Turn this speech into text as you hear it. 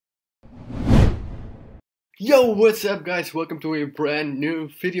Yo, what's up guys? Welcome to a brand new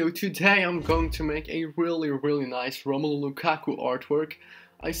video. Today I'm going to make a really nice Romelu Lukaku artwork.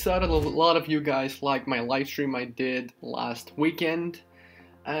 I saw that a lot of you guys liked my live stream I did last weekend.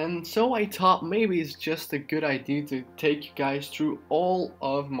 And so I thought maybe it's just a good idea to take you guys through all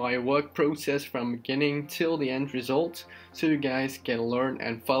of my work process from beginning till the end result, so you guys can learn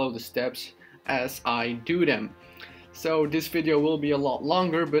and follow the steps as I do them. So this video will be a lot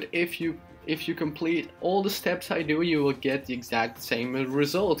longer, but if you complete all the steps I do, you will get the exact same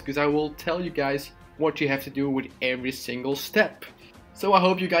result, because I will tell you guys what you have to do with every single step. So I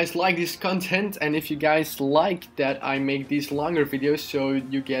hope you guys like this content, and if you guys like that I make these longer videos so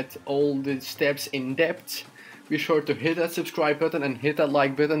you get all the steps in depth, be sure to hit that subscribe button and hit that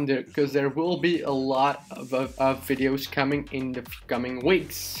like button, because there will be a lot of videos coming in the coming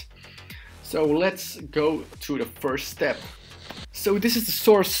weeks. So let's go to the first step. So this is the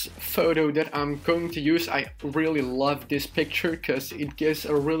source photo that I'm going to use. I really love this picture because it gives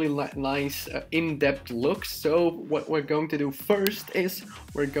a really nice in-depth look. So what we're going to do first is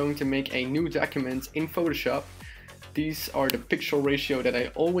we're going to make a new document in Photoshop. These are the pixel ratio that I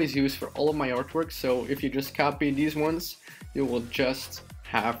always use for all of my artwork. So if you just copy these ones, you will just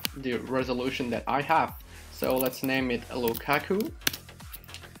have the resolution that I have. So let's name it Lukaku.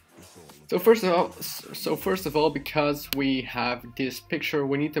 So first of all, because we have this picture,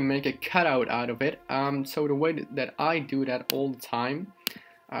 we need to make a cutout out of it. So the way that I do that all the time,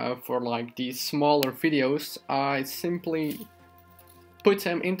 for like these smaller videos, I simply put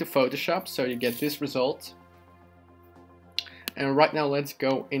them into Photoshop, so you get this result. And right now let's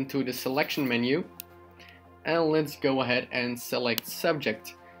go into the selection menu, and let's go ahead and select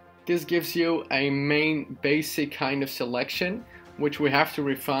subject. This gives you a main basic kind of selection, which we have to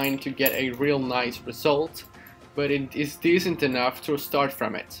refine to get a real nice result, but it is decent enough to start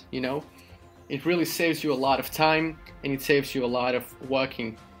from it, you know? It really saves you a lot of time, and it saves you a lot of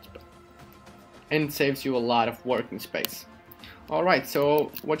working space. Alright,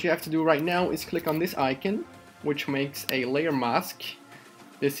 so what you have to do right now is click on this icon, which makes a layer mask.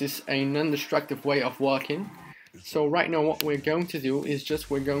 This is a non-destructive way of working. So right now what we're going to do is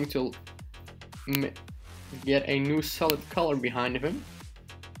we're going to get a new solid color behind him.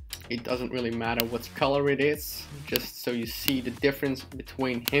 It doesn't really matter what color it is, just so you see the difference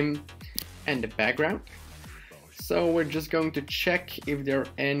between him and the background. So we're just going to check if there are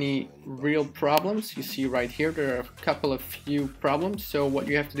any real problems. You see right here there are a few problems. So what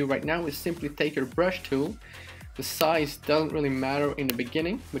you have to do right now is simply take your brush tool. The size doesn't really matter in the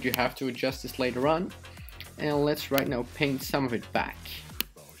beginning, but you have to adjust this later on. And let's right now paint some of it back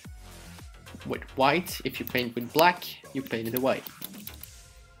with white. If you paint with black, you paint it away.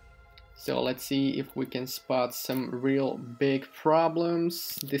 So let's see if we can spot some real big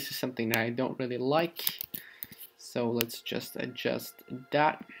problems. This is something that I don't really like, so let's just adjust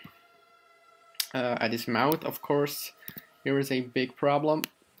that. At his mouth, of course, here is a big problem,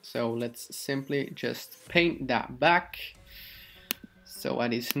 so let's simply just paint that back. So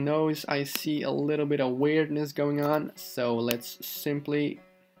at his nose I see a little bit of weirdness going on, so let's simply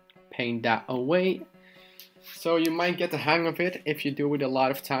paint that away. So you might get the hang of it if you do it a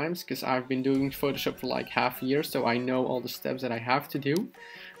lot of times, because I've been doing Photoshop for like half a year, so I know all the steps that I have to do.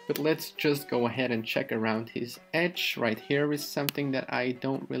 But let's just go ahead and check around his edge. Right here is something that I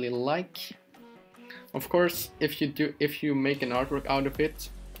don't really like. Of course, if you make an artwork out of it,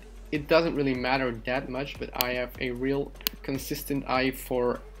 it doesn't really matter that much, but I have a real consistent eye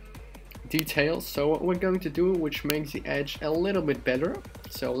for details. So what we're going to do, which makes the edge a little bit better,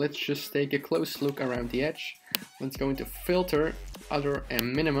 so let's just take a close look around the edge. Let's go into filter, other,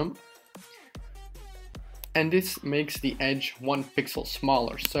 and minimum, and this makes the edge 1 pixel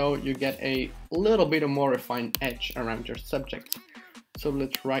smaller, so you get a little bit of more refined edge around your subject. So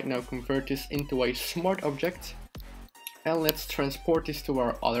let's right now convert this into a smart object, and let's transport this to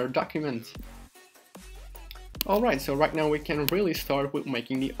our other document. Alright, so right now we can really start with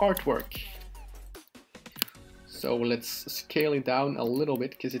making the artwork. So let's scale it down a little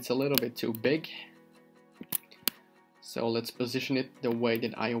bit because it's a little bit too big. So let's position it the way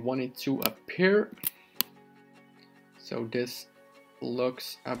that I want it to appear. So this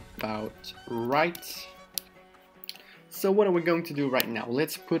looks about right. So what are we going to do right now?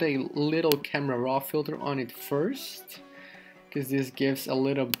 Let's put a little camera raw filter on it first, because this gives a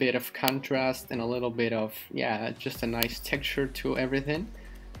little bit of contrast and a little bit of, yeah, just a nice texture to everything.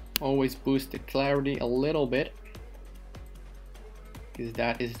 Always boost the clarity a little bit, because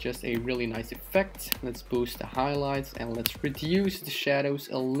that is just a really nice effect. Let's boost the highlights and let's reduce the shadows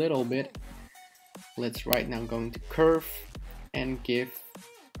a little bit. Let's right now go into curve and give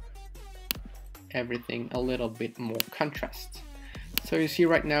everything a little bit more contrast. So you see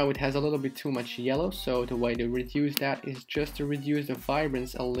right now it has a little bit too much yellow, so the way to reduce that is just to reduce the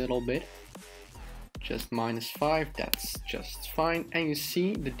vibrance a little bit. Just -5, that's just fine. And you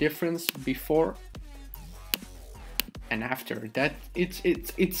see the difference before and after. That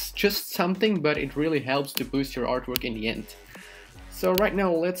it's just something, but it really helps to boost your artwork in the end. So right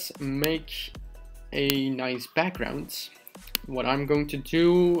now let's make a nice background. What I'm going to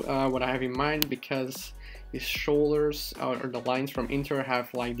do, what I have in mind, because his shoulders or the lines from Inter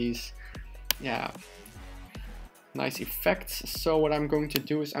have like these, yeah, nice effects. So what I'm going to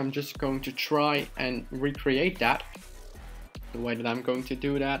do is I'm just going to try and recreate that. The way that I'm going to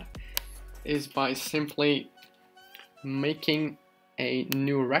do that is by simply making a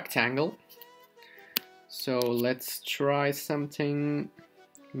new rectangle. So let's try something,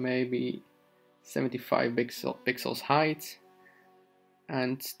 maybe 75 pixels height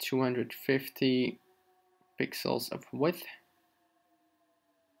and 250 pixels of width.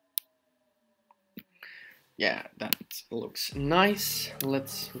 Yeah, that looks nice.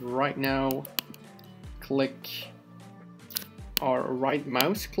 Let's right now click our right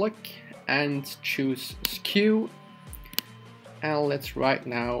mouse click and choose skew, and let's right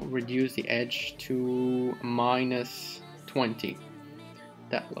now reduce the edge to -20.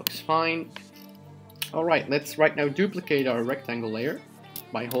 That looks fine. Alright, let's right now duplicate our rectangle layer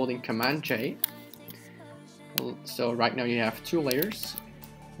by holding Command J. So right now you have 2 layers.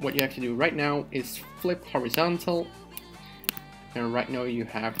 What you have to do right now is flip horizontal, and right now you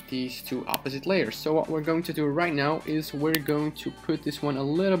have these 2 opposite layers. So what we're going to do right now is we're going to put this one a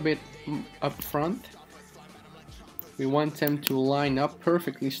little bit up front. We want them to line up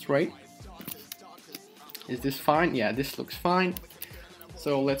perfectly straight. Is this fine? Yeah, this looks fine.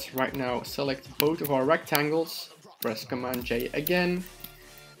 So let's right now select both of our rectangles, press Command J again,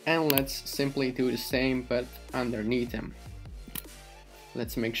 and let's simply do the same but underneath them.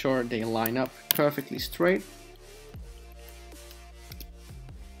 Let's make sure they line up perfectly straight.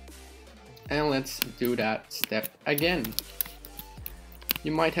 And let's do that step again.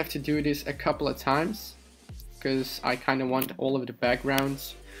 You might have to do this a couple of times, because I kind of want all of the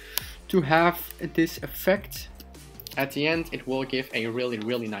backgrounds to have this effect. At the end it will give a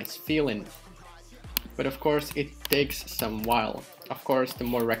really nice feeling. But of course it takes some while. Of course, the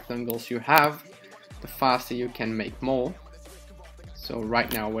more rectangles you have, the faster you can make more. So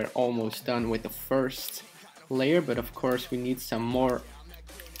right now we're almost done with the first layer, but of course we need some more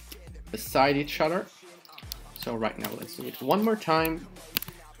beside each other. So right now let's do it one more time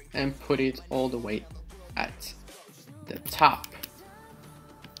and put it all the way at the top.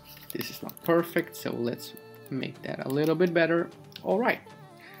 This is not perfect, so let's make that a little bit better. Alright,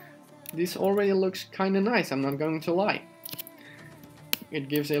 this already looks kind of nice, I'm not going to lie. It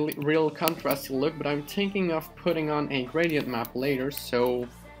gives a real contrasty look, but I'm thinking of putting on a gradient map later, so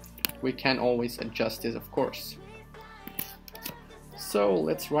we can always adjust this, of course. So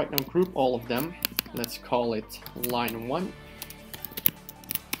let's right now group all of them. Let's call it line 1.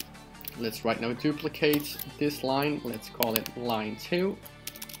 Let's right now duplicate this line. Let's call it line 2.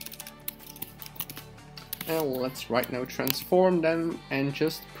 And let's right now transform them and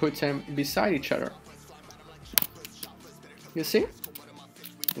just put them beside each other. You see?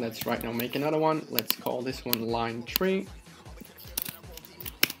 Let's right now make another one. Let's call this one line 3.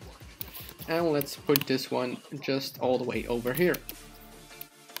 And let's put this one just all the way over here.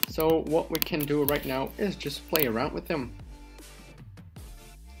 So what we can do right now is just play around with them.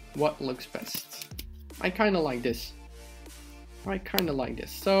 What looks best? I kind of like this.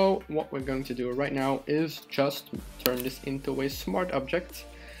 So what we're going to do right now is just turn this into a smart object,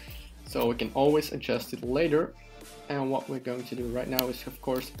 so we can always adjust it later. And what we're going to do right now is of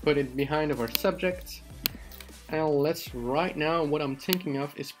course put it behind of our subject. And let's right now, what I'm thinking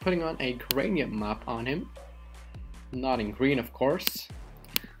of is putting on a gradient map on him. Not in green, of course.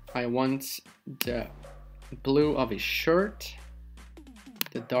 I want the blue of his shirt.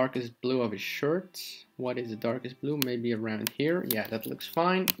 The darkest blue of his shirt. What is the darkest blue? Maybe around here. Yeah, that looks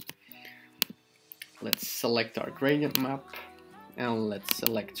fine. Let's select our gradient map. And let's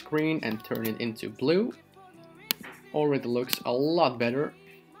select green and turn it into blue. Already looks a lot better.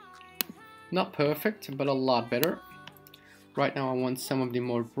 Not perfect, but a lot better. Right now I want some of the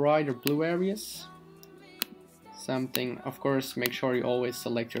more brighter blue areas. Something, of course, make sure you always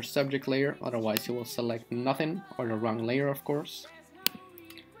select your subject layer, otherwise you will select nothing, or the wrong layer, of course.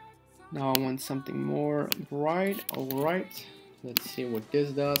 Now I want something more bright. Alright, let's see what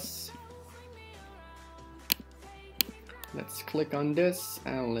this does. Let's click on this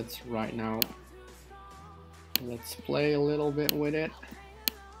and let's right now, let's play a little bit with it.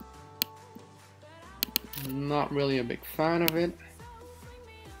 Not really a big fan of it.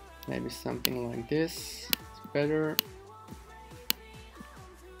 Maybe something like this. It's better.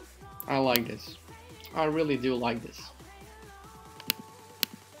 I like this. I really do like this.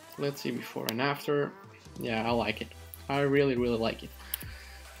 Let's see before and after. Yeah, I like it. I really like it.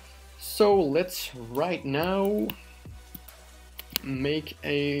 So let's right now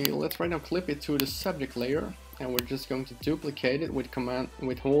clip it to the subject layer, and we're just going to duplicate it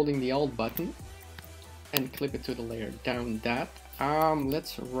with holding the Alt button and clip it to the layer down that.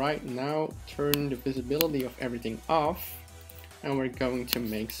 Let's right now turn the visibility of everything off, and we're going to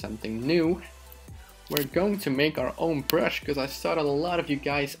make something new. We're going to make our own brush, because I saw that a lot of you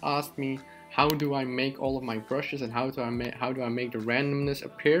guys asked me how do I make all of my brushes and how do I make the randomness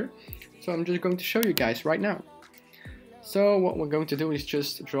appear. So I'm just going to show you guys right now. So what we're going to do is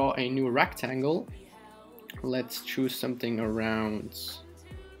just draw a new rectangle. Let's choose something around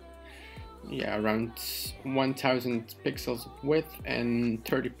 1000 pixels of width and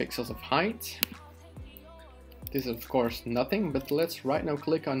 30 pixels of height. This is of course nothing, but let's right now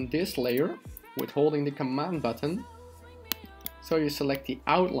click on this layer with holding the command button. So you select the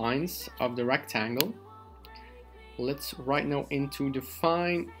outlines of the rectangle. Let's right now go into the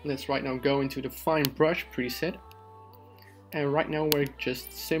fine brush preset. And right now we're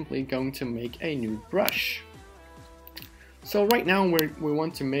just simply going to make a new brush. So right now we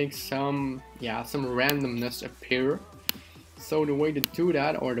want to make some randomness appear. So the way to do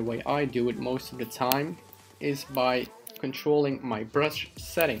that, or the way I do it most of the time, is by controlling my brush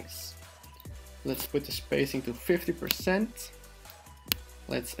settings. Let's put the spacing to 50%.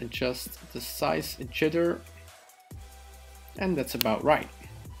 Let's adjust the size jitter, and that's about right.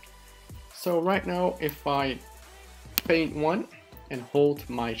 So right now if I paint one and hold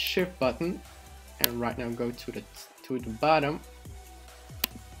my shift button and right now go to the bottom,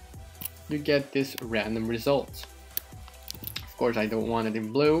 you get this random result. Of course I don't want it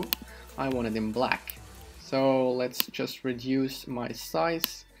in blue, I want it in black. So let's just reduce my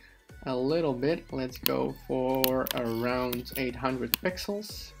size a little bit. Let's go for around 800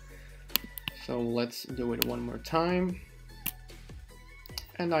 pixels. So let's do it one more time.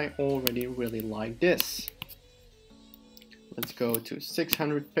 And I already really like this. Let's go to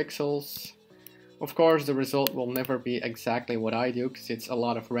 600 pixels. Of course the result will never be exactly what I do, because it's a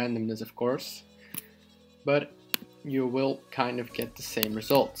lot of randomness of course, but you will kind of get the same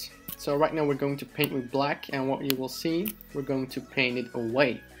results. So right now we're going to paint with black, and what you will see, we're going to paint it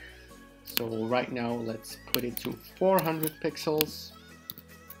away. So right now let's put it to 400 pixels,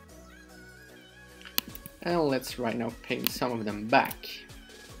 and let's right now paint some of them back.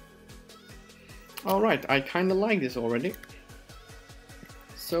 Alright, I kinda like this already.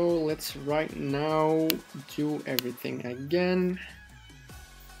 So let's right now do everything again.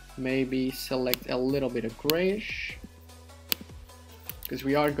 Maybe select a little bit of grayish, because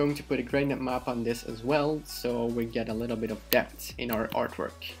we are going to put a gradient map on this as well, so we get a little bit of depth in our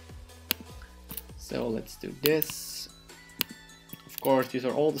artwork. So let's do this. Of course these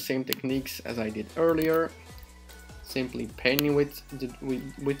are all the same techniques as I did earlier. Simply painting with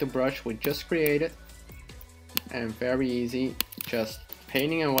the brush we just created, and very easy, just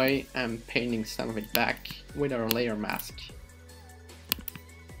painting away and painting some of it back with our layer mask.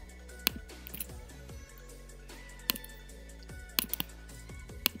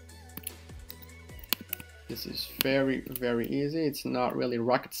 This is very easy. It's not really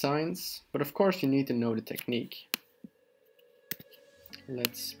rocket science, but of course you need to know the technique.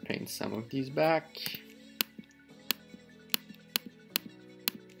 Let's paint some of these back.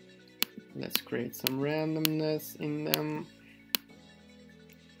 Let's create some randomness in them.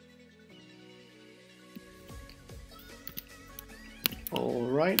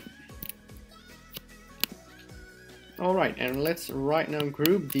 Alright, and let's right now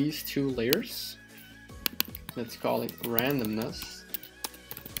group these two layers. Let's call it randomness.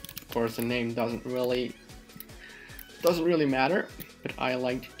 Of course the name doesn't really matter, but I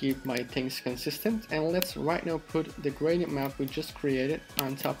like to keep my things consistent. And let's right now put the gradient map we just created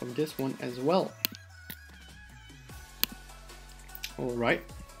on top of this one as well. Alright,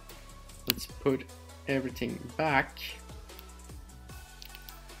 let's put everything back.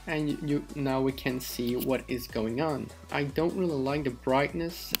 And now we can see what is going on. I don't really like the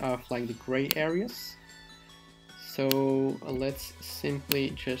brightness of like the gray areas, so let's simply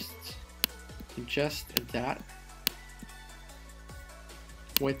just adjust that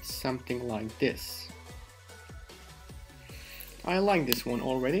with something like this. I like this one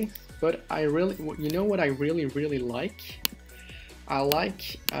already, but you know what I really like? I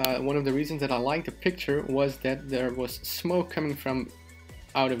like one of the reasons that I like the picture was that there was smoke coming from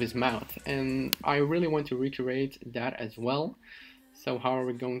out of his mouth, and I really want to recreate that as well. So how are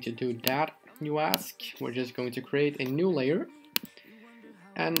we going to do that, you ask? We're just going to create a new layer,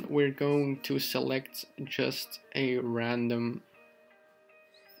 and we're going to select just a random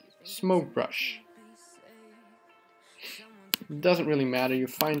smoke brush. It doesn't really matter, you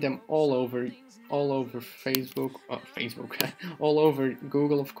find them all over Facebook, all over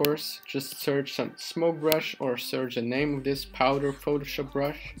Google, of course. Just search some smoke brush or search the name of this powder Photoshop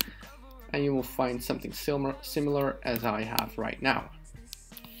brush, and you will find something similar as I have right now.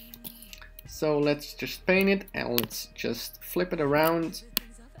 So let's just paint it, and let's just flip it around.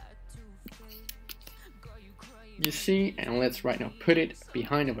 You see, and let's right now put it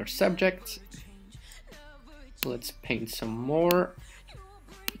behind our subject. Let's paint some more.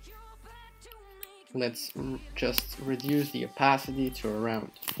 Let's just reduce the opacity to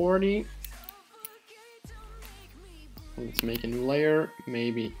around 40. Let's make a new layer,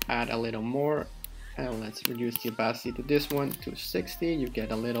 maybe add a little more, and let's reduce the opacity to this one to 60. You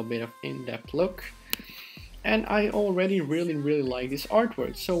get a little bit of in-depth look. And I already really like this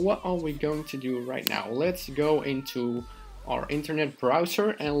artwork. So what are we going to do right now? Let's go into our internet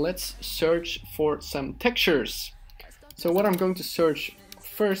browser and let's search for some textures. So what I'm going to search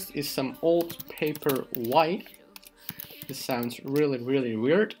first is some old paper white. This sounds really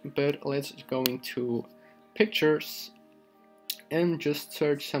weird, but let's go into pictures and just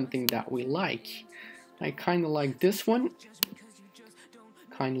search something that we like. I kind of like this one,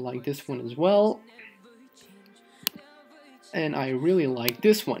 kind of like this one as well, and I really like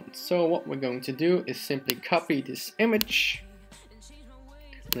this one. So what we're going to do is simply copy this image.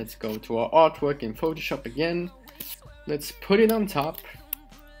 Let's go to our artwork in Photoshop again. Let's put it on top.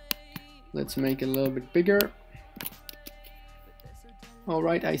 Let's make it a little bit bigger.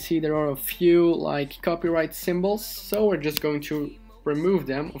 Alright, I see there are a few like copyright symbols, so we're just going to remove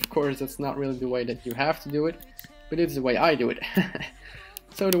them. Of course, that's not really the way that you have to do it, but it's the way I do it.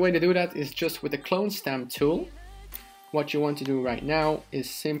 So the way to do that is just with the clone stamp tool. What you want to do right now is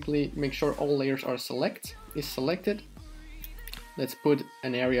simply make sure all layers are selected. Let's put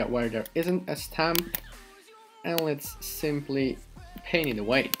an area where there isn't a stamp, and let's simply paint it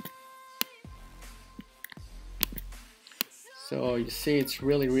away. So you see, it's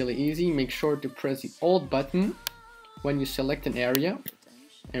really easy. Make sure to press the Alt button when you select an area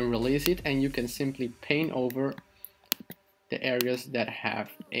and release it, and you can simply paint over the areas that have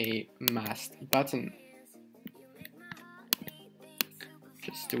a masked button.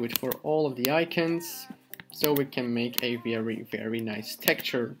 Just do it for all of the icons so we can make a very nice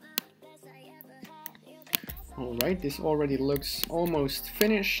texture. Alright, this already looks almost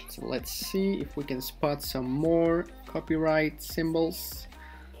finished. Let's see if we can spot some more copyright symbols.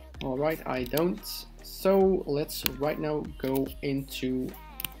 Alright, I don't. So let's right now turn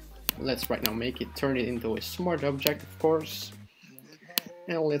it into a smart object, of course.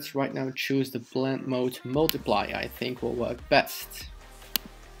 And let's right now choose the blend mode multiply. I think will work best.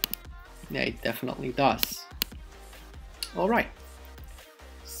 Yeah, it definitely does. Alright.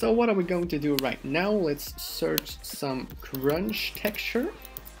 So what are we going to do right now? Let's search some crunch texture.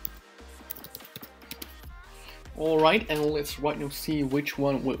 Alright, and let's right now see which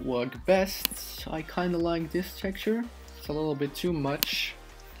one would work best. I kinda like this texture. It's a little bit too much.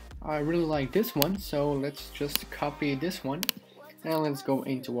 I really like this one, so let's just copy this one. And let's go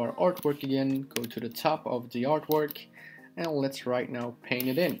into our artwork again, go to the top of the artwork, and let's right now paint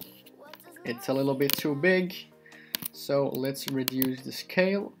it in. It's a little bit too big, so let's reduce the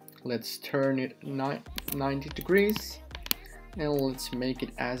scale. Let's turn it 90 degrees, and let's make it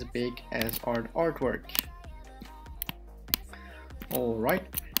as big as our artwork. Alright.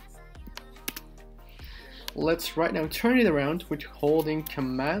 Let's right now turn it around with holding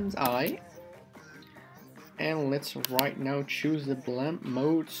Command I, and let's right now choose the blend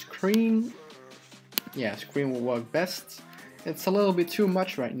mode screen. Yeah, screen will work best. It's a little bit too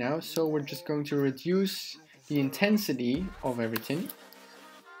much right now, so we're just going to reduce the intensity of everything.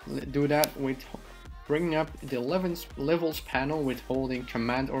 Do that with bringing up the levels panel with holding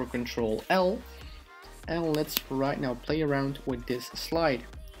Command or Control L, and let's right now play around with this slide.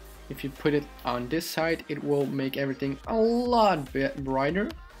 If you put it on this side, it will make everything a lot bit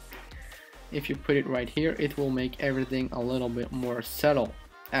brighter. If you put it right here, it will make everything a little bit more subtle,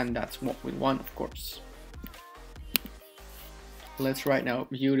 and that's what we want, of course. Let's right now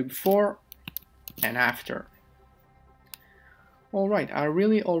view the before and after. Alright, I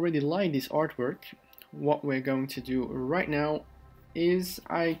really already like this artwork. What we're going to do right now is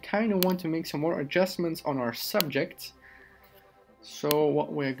I kind of want to make some more adjustments on our subject. So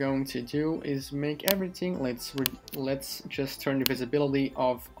what we're going to do is make everything, let's just turn the visibility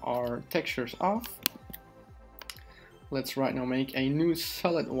of our textures off. Let's right now make a new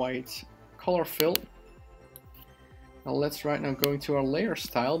solid white color fill. Now let's right now go into our layer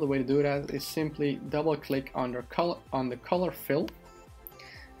style. The way to do that is simply double click on the color fill,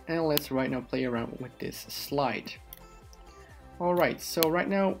 and let's right now play around with this slide. Alright, so right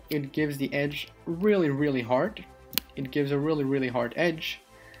now it gives the edge really hard. It gives a really hard edge,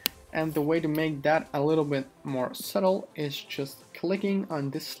 and the way to make that a little bit more subtle is just clicking on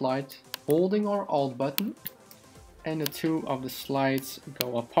this slide, holding our Alt button, and the two of the slides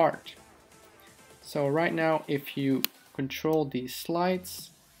go apart. So right now, if you control these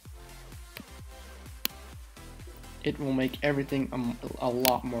slides, it will make everything a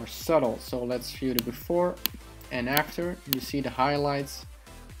lot more subtle. So let's view the before and after. You see the highlights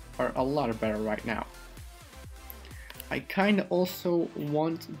are a lot better right now. I kind of also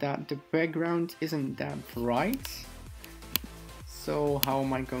want that the background isn't that bright. So how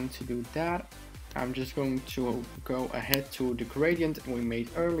am I going to do that? I'm just going to go ahead to the gradient we made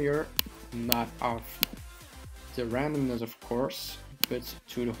earlier, not of the randomness of course, but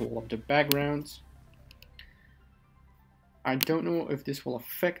to the whole of the background. I don't know if this will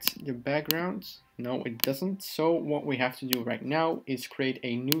affect the background. No, it doesn't. So what we have to do right now is create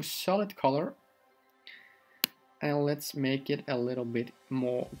a new solid color, and let's make it a little bit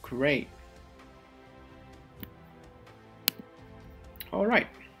more gray. Alright.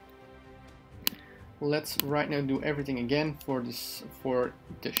 Let's right now do everything again for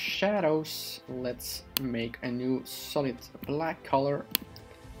the shadows. Let's make a new solid black color.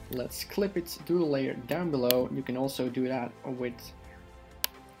 Let's clip it, do the layer down below. You can also do that with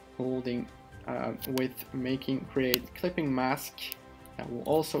holding, create clipping mask. That will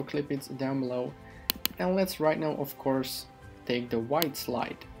also clip it down below. And let's right now, of course, take the white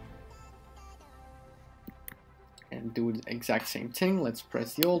slide and do the exact same thing. Let's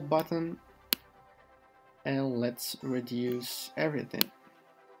press the Alt button. And let's reduce everything.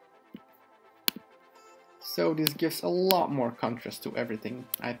 So this gives a lot more contrast to everything.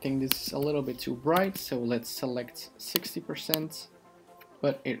 I think this is a little bit too bright, so let's select 60%,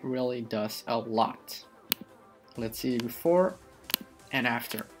 but it really does a lot. Let's see before and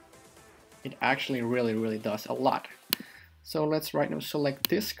after. It actually really does a lot. So let's right now select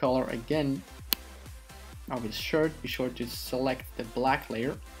this color again of his shirt. Be sure to select the black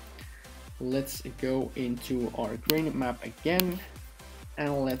layer. Let's go into our gradient map again,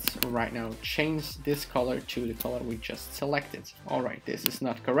 and let's right now change this color to the color we just selected. Alright, this is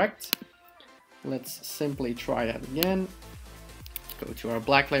not correct. Let's simply try that again. Go to our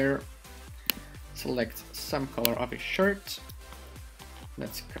black layer, select some color of his shirt.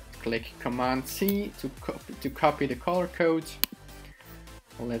 Let's click Command C to copy the color code.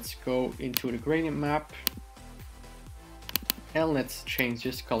 Let's go into the gradient map. And let's change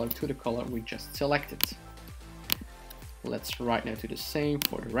this color to the color we just selected. Let's right now do the same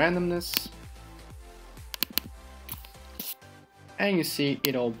for the randomness. And you see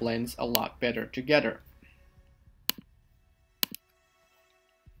it all blends a lot better together.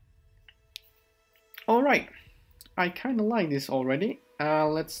 Alright, I kind of like this already.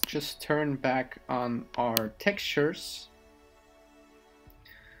 Let's just turn back on our textures.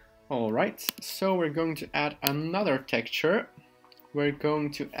 Alright, so we're going to add another texture. We're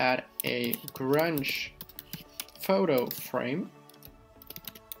going to add a grunge photo frame.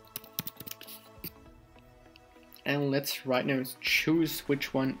 And let's right now choose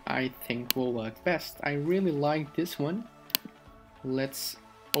which one I think will work best. I really like this one. Let's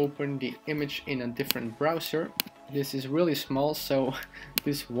open the image in a different browser. This is really small, so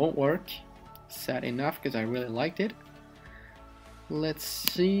this won't work. Sad enough, because I really liked it. Let's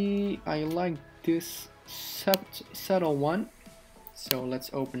see, I like this subtle one. So let's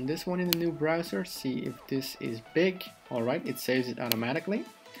open this one in the new browser, see if this is big. Alright, it saves it automatically.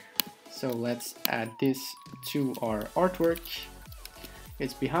 So let's add this to our artwork.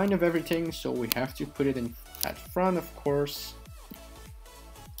 It's behind of everything, so we have to put it in at front, of course.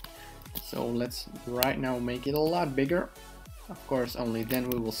 So let's right now make it a lot bigger. Of course, only then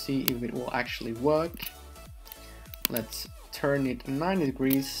we will see if it will actually work. Let's turn it 90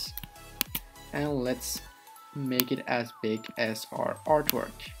 degrees and let's make it as big as our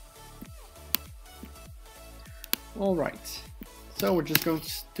artwork. Alright, so we're just going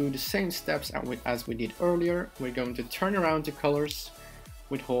to do the same steps as we did earlier. We're going to turn around the colors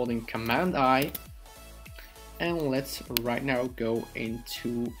with holding Command I, and let's right now go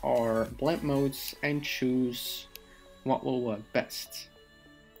into our blend modes and choose what will work best.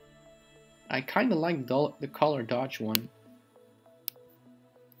 I kind of like the color dodge one.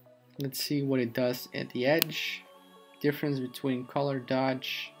 Let's see what it does at the edge. Difference between color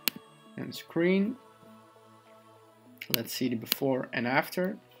dodge and screen. Let's see the before and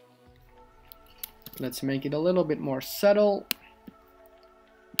after. Let's make it a little bit more subtle.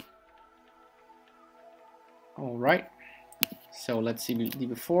 Alright, so let's see the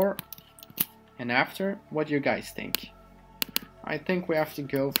before and after. What do you guys think? I think we have to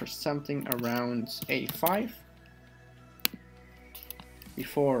go for something around A5.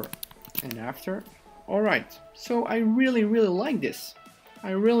 Before and after. Alright, so I really like this.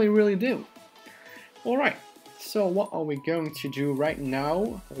 I really do. Alright, so what are we going to do right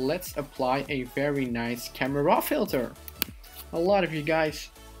now? Let's apply a very nice camera raw filter. A lot of you guys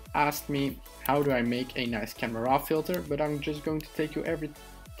asked me how do I make a nice camera raw filter, but I'm just going to take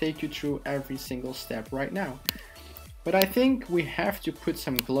you through every single step right now. But I think we have to put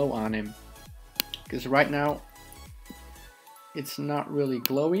some glow on him, because right now it's not really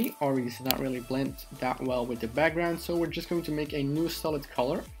glowy, or it's not really blend that well with the background. So we're just going to make a new solid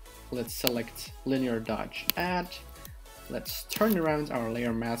color. Let's select linear dodge add. Let's turn around our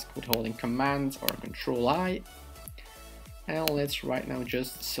layer mask with holding Command or Control I. And let's right now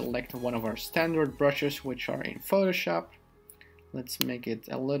just select one of our standard brushes which are in Photoshop. Let's make it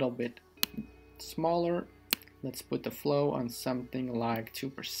a little bit smaller. Let's put the flow on something like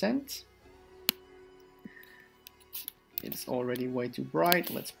 2%. It's already way too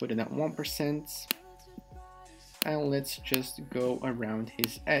bright. Let's put it at 1%. And let's just go around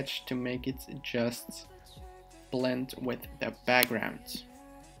his edge to make it just blend with the background.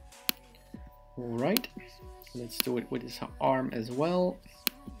 Alright, let's do it with his arm as well.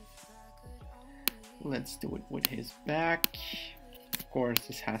 Let's do it with his back. Of course,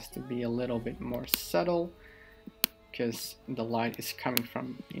 this has to be a little bit more subtle because the light is coming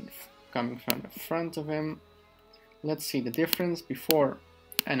from the front of him. Let's see the difference before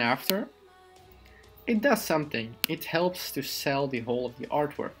and after. It does something. It helps to sell the whole of the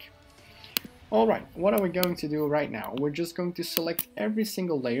artwork. Alright, what are we going to do right now? We're just going to select every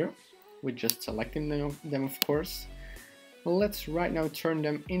single layer. We're just selecting them, of course. Let's right now turn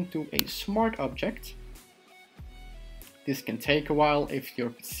them into a smart object. This can take a while if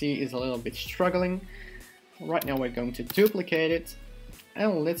your PC is a little bit struggling. Right now we're going to duplicate it.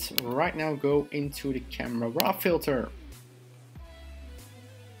 And let's right now go into the camera raw filter.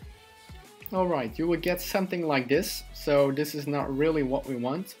 Alright, you will get something like this. So this is not really what we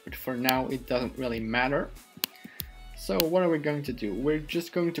want, but for now it doesn't really matter. So what are we going to do? We're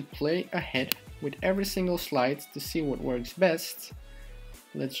just going to play ahead with every single slide to see what works best.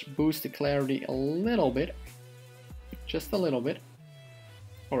 Let's boost the clarity a little bit, just a little bit,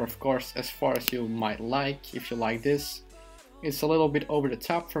 or of course as far as you might like. If you like this, it's a little bit over the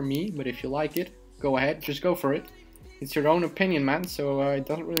top for me, but if you like it, go ahead, just go for it. It's your own opinion, man, so it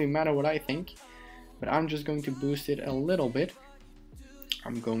doesn't really matter what I think. But I'm just going to boost it a little bit.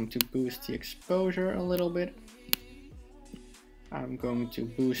 I'm going to boost the exposure a little bit. I'm going to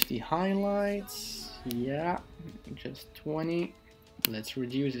boost the highlights. Yeah, just 20. Let's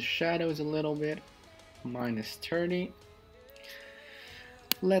reduce the shadows a little bit. Minus 30.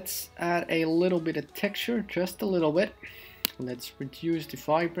 Let's add a little bit of texture, just a little bit. Let's reduce the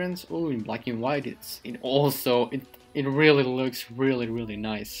vibrance. Oh, in black and white, it really looks really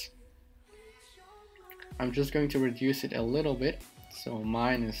nice. I'm just going to reduce it a little bit, so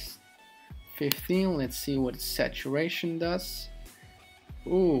minus 15. Let's see what saturation does.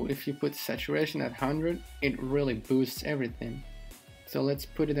 Ooh, if you put saturation at 100, it really boosts everything. So let's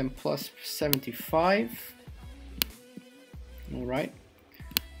put it in plus 75. Alright,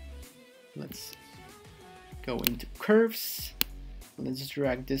 let's go into curves. Let's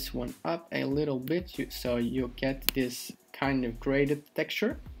drag this one up a little bit so you get this kind of graded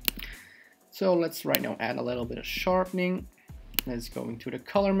texture. So let's right now add a little bit of sharpening. Let's go into the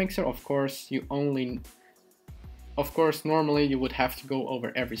color mixer. Of course, normally you would have to go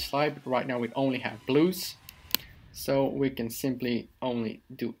over every slide, but right now we only have blues, so we can simply only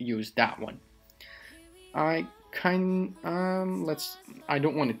use that one. I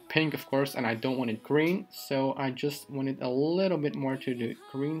don't want it pink, of course, and I don't want it green, so I just want it a little bit more to the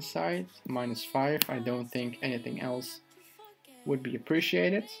green side, minus 5. I don't think anything else would be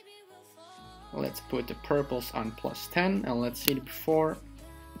appreciated. Let's put the purples on plus 10, and let's see the before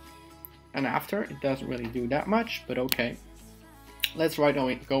and after. It doesn't really do that much, but okay. Let's right now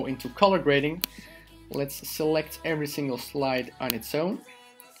go into color grading. Let's select every single slide on its own.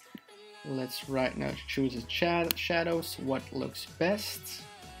 Let's right now choose the shadows, what looks best.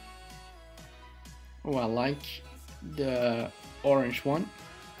 Oh, I like the orange one.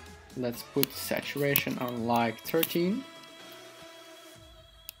 Let's put saturation on like 13.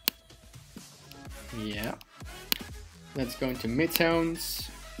 Yeah. Let's go into midtones.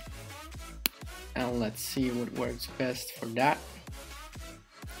 And let's see what works best for that.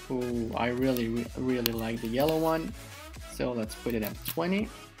 Ooh, I really like the yellow one. So let's put it at 20.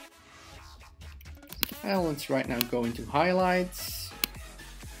 And let's right now go into highlights.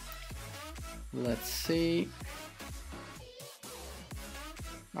 Let's see.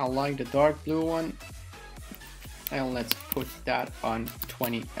 I like the dark blue one. And let's put that on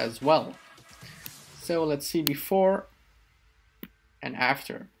 20 as well. So let's see before and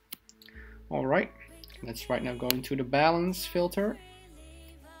after. Alright, let's right now go into the balance filter.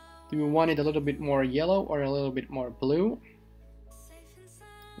 Do we want it a little bit more yellow or a little bit more blue?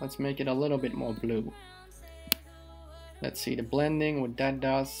 Let's make it a little bit more blue. Let's see the blending, what that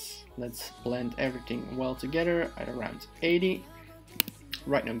does. Let's blend everything well together at around 80.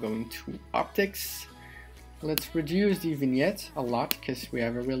 Right now going to optics. Let's reduce the vignette a lot because we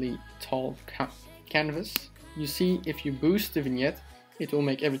have a really tall canvas. You see, if you boost the vignette, it will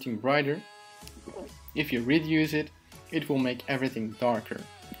make everything brighter. If you reduce it, it will make everything darker.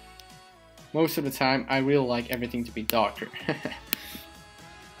 Most of the time, I really like everything to be darker.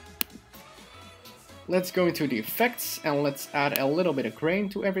 Let's go into the effects and let's add a little bit of grain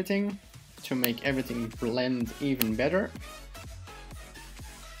to everything to make everything blend even better.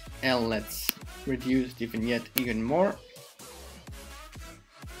 And let's reduce the vignette even more.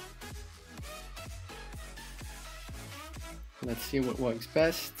 Let's see what works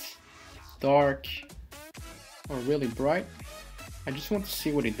best. Dark or really bright. I just want to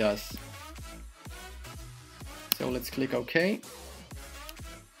see what it does. So let's click OK.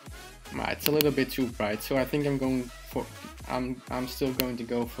 It's a little bit too bright, so I think I'm still going to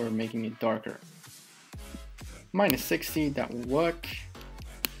go for making it darker. -60, that will work.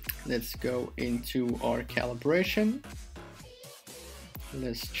 Let's go into our calibration.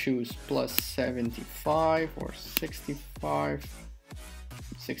 Let's choose +75 or 65.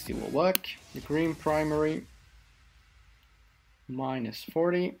 60 will work. The green primary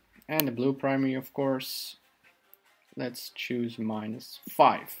 -40, and the blue primary, of course. Let's choose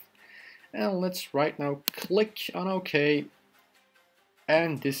 -5. And let's right now click on OK.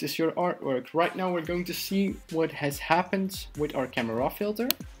 And this is your artwork. Right now we're going to see what has happened with our camera raw filter.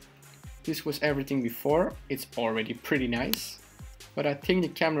 This was everything before. It's already pretty nice. But I think the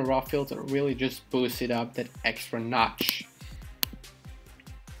camera raw filter really just boosts it up that extra notch.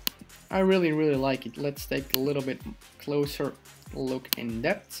 I really like it. Let's take a little bit closer look in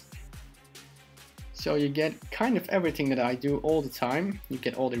depth. So you get kind of everything that I do all the time. You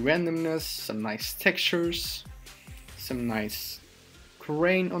get all the randomness, some nice textures, some nice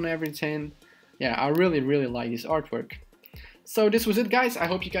grain on everything. Yeah, I really like this artwork. So this was it, guys. I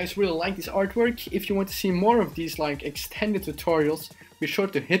hope you guys really like this artwork. If you want to see more of these like extended tutorials, be sure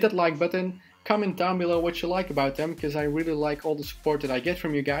to hit that like button. Comment down below what you like about them, because I really like all the support that I get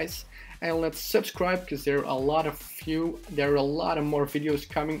from you guys. And let's subscribe, because there are a lot of more videos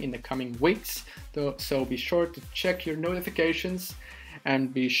coming in the coming weeks. So be sure to check your notifications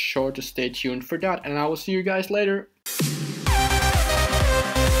and be sure to stay tuned for that. And I will see you guys later.